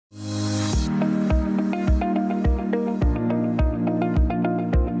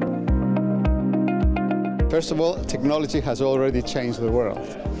First of all, technology has already changed the world.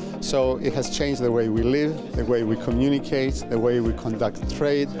 So it has changed the way we live, the way we communicate, the way we conduct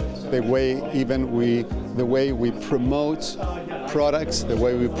trade, the way we promote products, the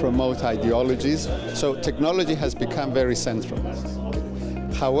way we promote ideologies. So technology has become very central.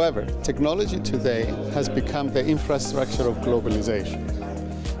 However, technology today has become the infrastructure of globalization,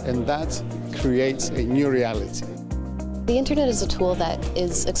 and that creates a new reality. The internet is a tool that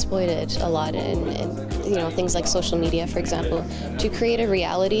is exploited a lot in things like social media, for example, to create a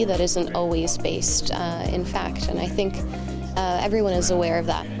reality that isn't always based in fact. And I think everyone is aware of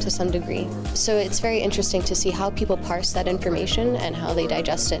that to some degree. So it's very interesting to see how people parse that information and how they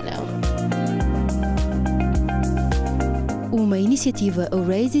digest it now. Uma iniciativa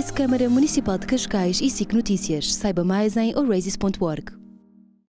Horasis, Câmara Municipal de Cascais e SIC Notícias. Saiba mais em horasis.org.